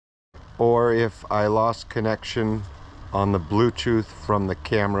or if I lost connection on the Bluetooth from the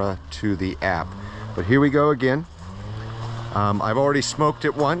camera to the app. But here we go again. I've already smoked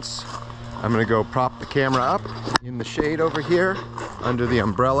it once. I'm gonna go prop the camera up in the shade over here under the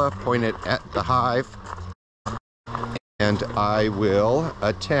umbrella, point it at the hive, and I will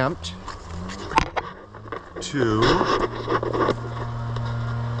attempt to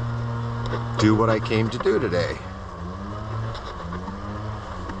do what I came to do today.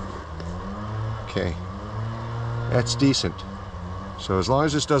 Okay, that's decent. So as long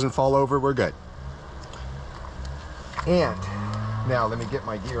as this doesn't fall over, we're good. And now let me get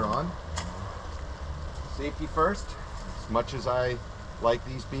my gear on. Safety first. As much as I like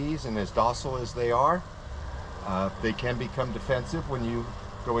these bees and as docile as they are, they can become defensive when you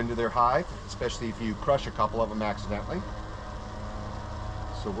go into their hive, especially if you crush a couple of them accidentally.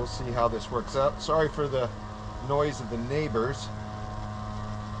 So we'll see how this works out. Sorry for the noise of the neighbors.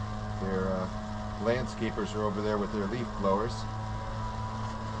 Their landscapers are over there with their leaf blowers.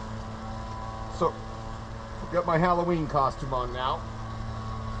 So I've got my Halloween costume on now.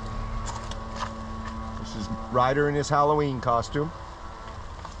 This is Ryder in his Halloween costume.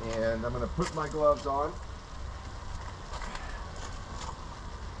 And I'm going to put my gloves on.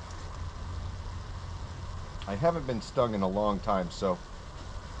 I haven't been stung in a long time, so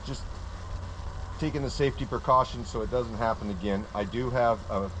just taking the safety precautions so it doesn't happen again. I do have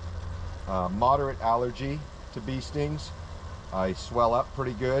a moderate allergy to bee stings. I swell up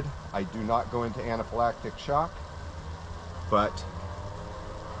pretty good. I do not go into anaphylactic shock, but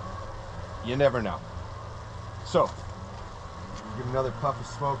you never know. So, give another puff of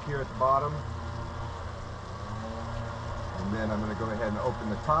smoke here at the bottom, and then I'm going to go ahead and open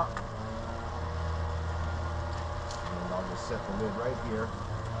the top, and I'll just set the lid right here,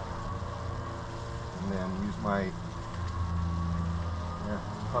 and then use my,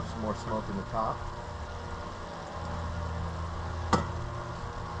 puff some more smoke in the top.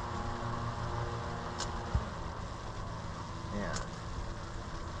 And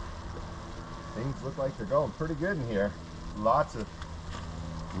things look like they're going pretty good in here. Lots of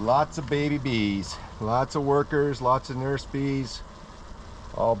baby bees, lots of workers, lots of nurse bees,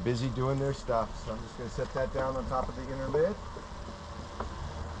 all busy doing their stuff. So I'm just going to set that down on top of the inner lid.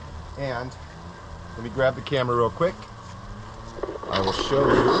 And let me grab the camera real quick. I will show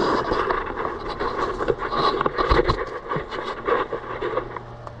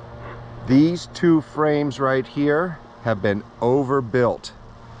you. These two frames right here have been overbuilt,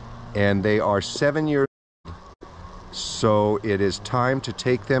 and they are 7 years old. So it is time to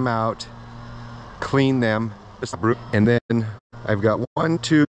take them out, clean them, and then I've got 1,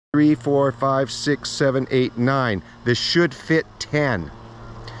 2, 3, 4, 5, 6, 7, 8, 9. This should fit 10.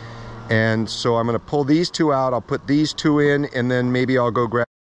 And so I'm going to pull these two out, I'll put these two in, and then maybe I'll go grab.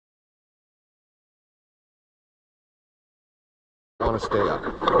 I want to stay up,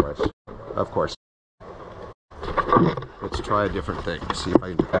 of course. Let's try a different thing, see if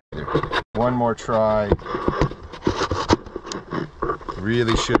I can do that. One more try.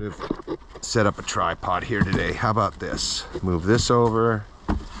 Really should have set up a tripod here today. How about this? Move this over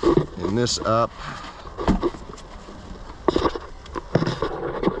and this up.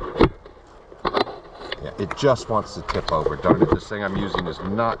 It just wants to tip over. Darn it, this thing I'm using is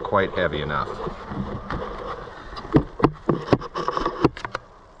not quite heavy enough.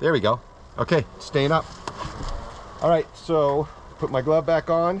 There we go. Okay, staying up. All right, so put my glove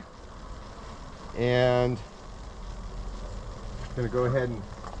back on, and I'm gonna go ahead and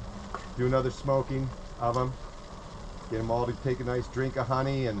do another smoking of them. Get them all to take a nice drink of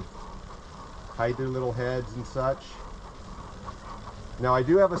honey and hide their little heads and such. Now I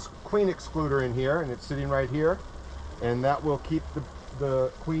do have a queen excluder in here, and it's sitting right here, and that will keep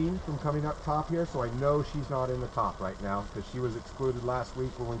the queen from coming up top here, so I know she's not in the top right now because she was excluded last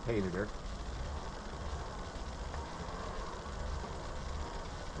week when we painted her.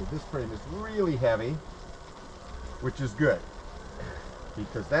 So this frame is really heavy, which is good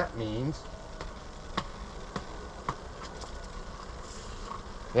because that means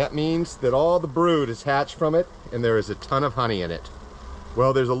that all the brood is hatched from it, and there is a ton of honey in it.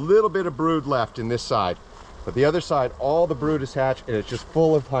 Well, there's a little bit of brood left in this side, but the other side, all the brood is hatched, and it's just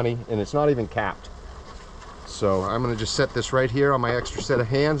full of honey, and it's not even capped. So I'm going to just set this right here on my extra set of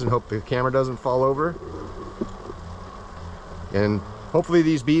hands and hope the camera doesn't fall over. And hopefully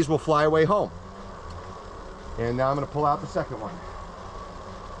these bees will fly away home. And now I'm going to pull out the second one.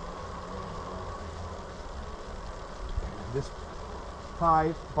 This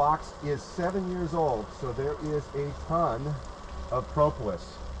hive box is 7 years old, so there is a ton of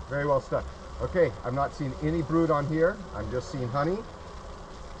propolis. Very well stuck. Okay, I'm not seeing any brood on here. I'm just seeing honey.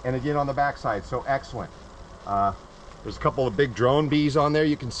 and again on the back side, so excellent. There's a couple of big drone bees on there.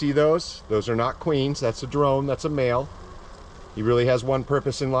 You can see those. Those are not queens. That's a drone. That's a male. He really has one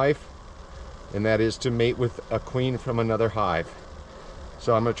purpose in life, and that is to mate with a queen from another hive.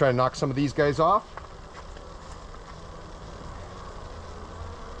 So I'm going to try to knock some of these guys off.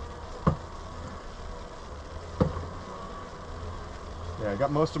 Yeah, I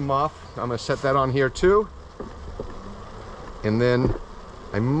got most of them off. I'm going to set that on here too. And then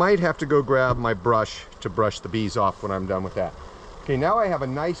I might have to go grab my brush to brush the bees off when I'm done with that. Okay, now I have a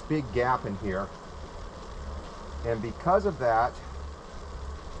nice big gap in here. And because of that,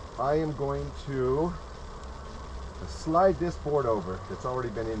 I am going to slide this board over that's already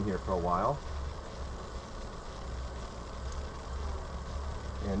been in here for a while.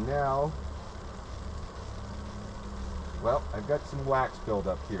 And now, well, I've got some wax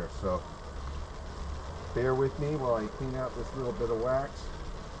buildup here, so bear with me while I clean out this little bit of wax.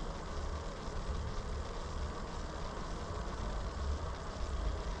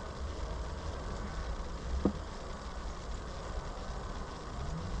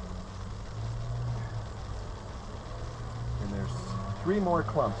 And there's 3 more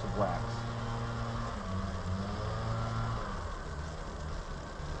clumps of wax.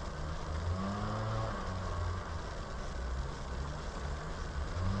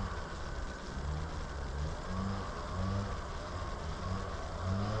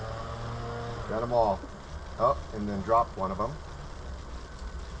 Got them all. Oh, and then dropped one of them.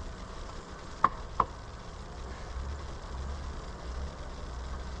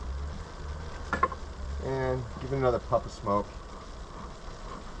 And give it another puff of smoke.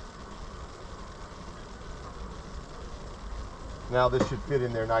 Now this should fit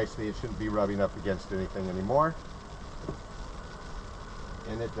in there nicely. It shouldn't be rubbing up against anything anymore.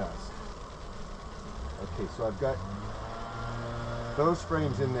 And it does. Okay, so I've got those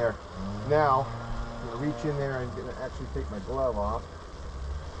frames in there. Now, I'm going to reach in there and actually take my glove off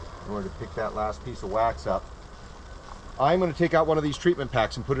in order to pick that last piece of wax up. I'm going to take out one of these treatment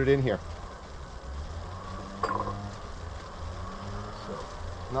packs and put it in here. So,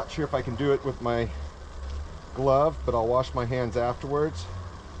 not sure if I can do it with my glove, but I'll wash my hands afterwards.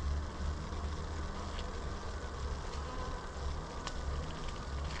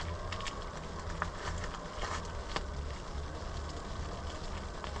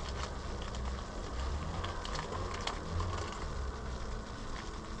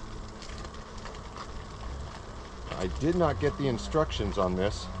 I did not get the instructions on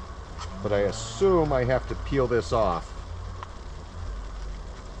this, but I assume I have to peel this off.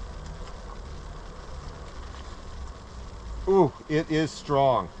 Ooh, it is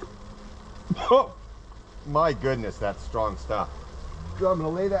strong. Oh, my goodness, that's strong stuff. So I'm going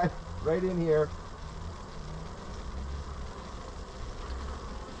to lay that right in here.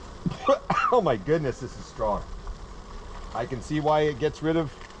 Oh my goodness, this is strong. I can see why it gets rid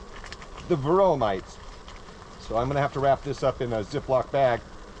of the varroa mites. So I'm going to have to wrap this up in a Ziploc bag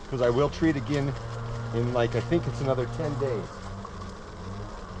because I will treat again in, like, I think it's another 10 days.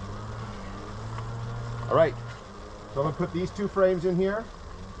 All right, so I'm going to put these 2 frames in here.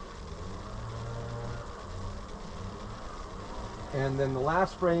 And then the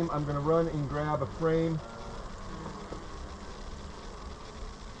last frame, I'm going to run and grab a frame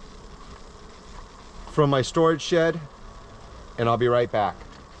from my storage shed, and I'll be right back.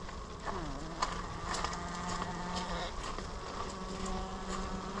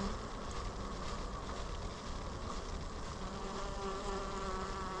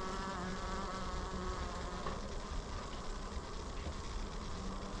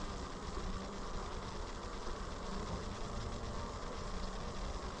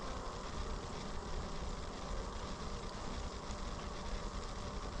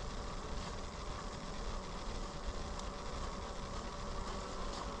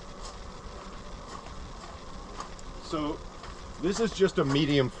 So this is just a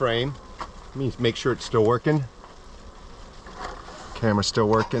medium frame. Let me make sure it's still working. Camera's still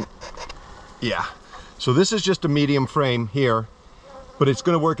working. Yeah. So this is just a medium frame here, but it's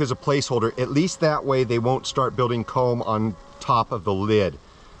going to work as a placeholder. At least that way they won't start building comb on top of the lid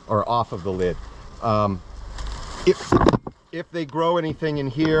or off of the lid. If they grow anything in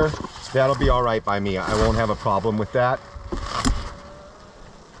here, that'll be all right by me. I won't have a problem with that.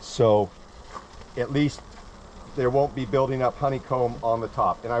 So at least there won't be building up honeycomb on the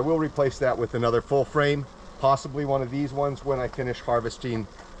top. And I will replace that with another full frame, possibly one of these ones when I finish harvesting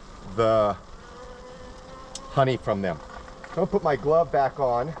the honey from them. So I'm going to put my glove back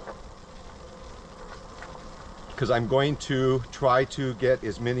on because I'm going to try to get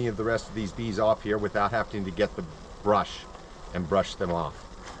as many of the rest of these bees off here without having to get the brush and brush them off.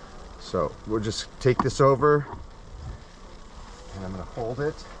 So we'll just take this over and I'm going to hold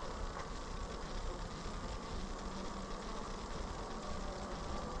it.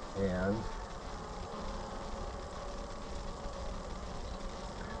 And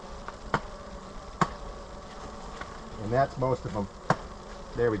that's most of them.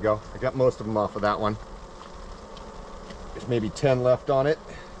 There we go. I got most of them off of that one. There's maybe 10 left on it.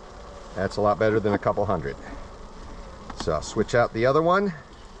 That's a lot better than a couple hundred. So I'll switch out the other one.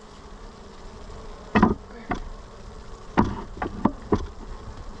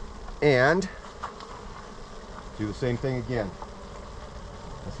 And do the same thing again.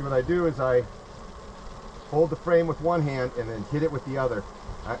 And see what I do is I hold the frame with one hand and then hit it with the other.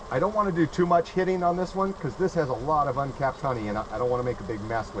 I don't want to do too much hitting on this one because this has a lot of uncapped honey and I don't want to make a big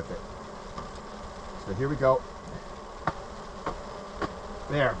mess with it. So here we go.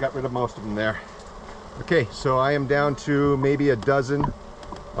 There, got rid of most of them there. Okay, so I am down to maybe a dozen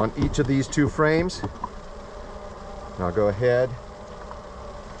on each of these two frames. And I'll go ahead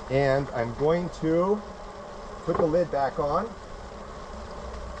and I'm going to put the lid back on.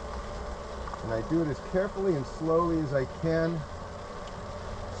 And I do it as carefully and slowly as I can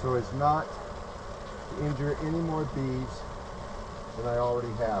so as not to injure any more bees than I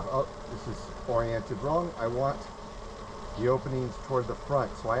already have. Oh, this is oriented wrong. I want the openings toward the front.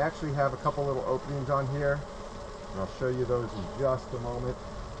 So I actually have a couple little openings on here, and I'll show you those in just a moment.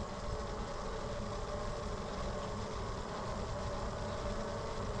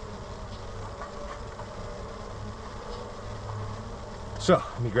 So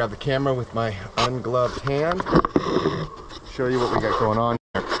let me grab the camera with my ungloved hand, show you what we got going on here.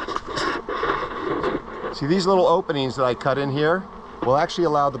 See, these little openings that I cut in here will actually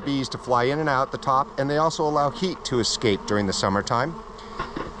allow the bees to fly in and out the top, and they also allow heat to escape during the summertime.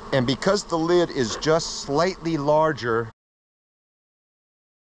 And because the lid is just slightly larger,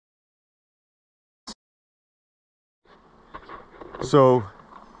 so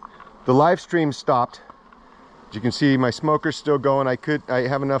the live stream stopped. As you can see, my smoker's still going. I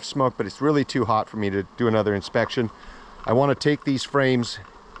have enough smoke, but it's really too hot for me to do another inspection. I want to take these frames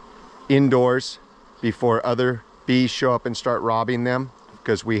indoors before other bees show up and start robbing them,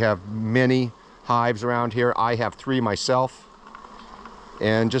 because we have many hives around here. I have 3 myself,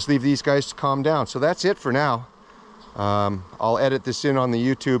 and just leave these guys to calm down. So that's it for now. I'll edit this in on the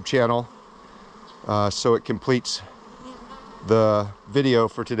YouTube channel so it completes the video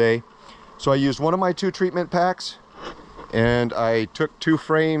for today. So I used one of my 2 treatment packs, and I took 2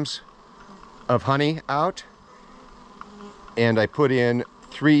 frames of honey out, and I put in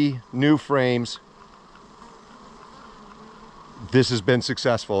 3 new frames. This has been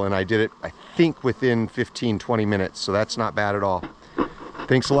successful, and I did it, I think, within 15-20 minutes, so that's not bad at all.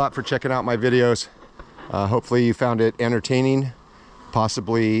 Thanks a lot for checking out my videos. Hopefully you found it entertaining,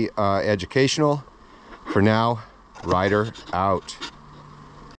 possibly educational. For now, Ryder out.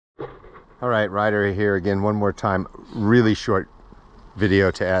 All right, Ryder here again one more time. Really short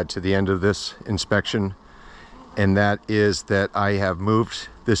video to add to the end of this inspection, and that is that I have moved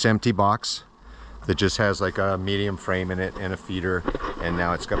this empty box that just has like a medium frame in it and a feeder, and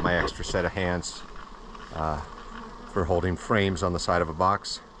now it's got my extra set of hands for holding frames on the side of a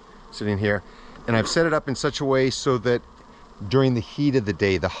box sitting here. And I've set it up in such a way so that during the heat of the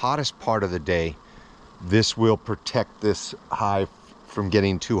day, the hottest part of the day, this will protect this hive from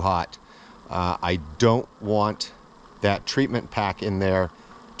getting too hot. I don't want that treatment pack in there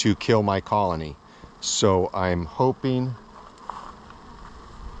to kill my colony. So I'm hoping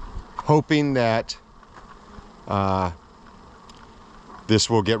that this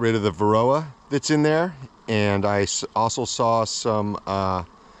will get rid of the varroa that's in there. And I also saw some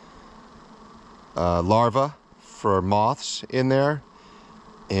larva for moths in there.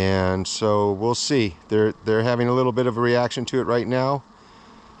 And so we'll see. They're having a little bit of a reaction to it right now.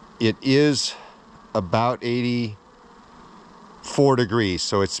 It is about 84 degrees,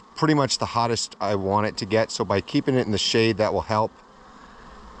 so it's pretty much the hottest I want it to get. So by keeping it in the shade, that will help.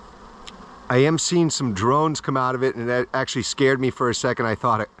 I am seeing some drones come out of it, and that actually scared me for a second. I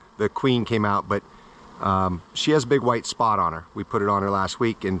thought the queen came out, but she has a big white spot on her. We put it on her last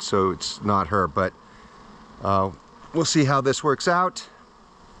week, and so it's not her, but we'll see how this works out.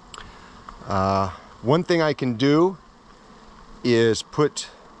 One thing I can do is put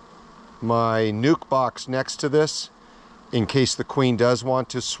my nuke box next to this in case the queen does want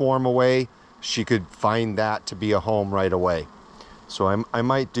to swarm away. She could find that to be a home right away. So I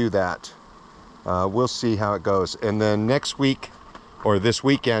might do that. We'll see how it goes. And then next week, or this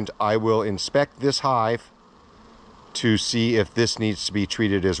weekend, I will inspect this hive to see if this needs to be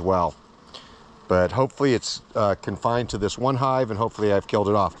treated as well. But hopefully it's confined to this one hive, and hopefully I've killed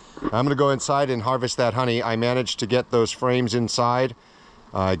it off. I'm gonna go inside and harvest that honey. I managed to get those frames inside.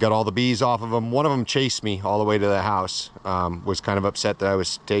 I got all the bees off of them. One of them chased me all the way to the house. Was kind of upset that I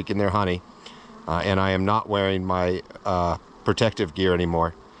was taking their honey. And I am not wearing my protective gear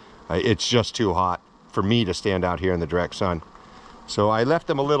anymore. It's just too hot for me to stand out here in the direct sun. So I left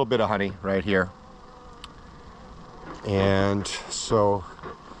them a little bit of honey right here. And so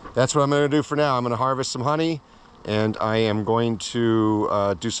that's what I'm going to do for now. I'm going to harvest some honey, and I am going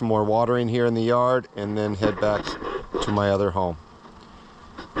to do some more watering here in the yard and then head back to my other home.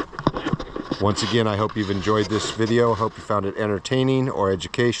 Once again, I hope you've enjoyed this video. I hope you found it entertaining or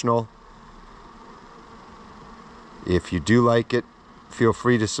educational. If you do like it, feel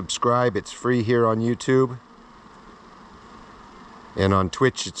free to subscribe. It's free here on YouTube. And on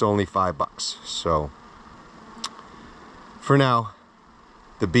Twitch, it's only $5. So, for now,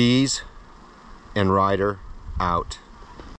 the bees and Ryder out.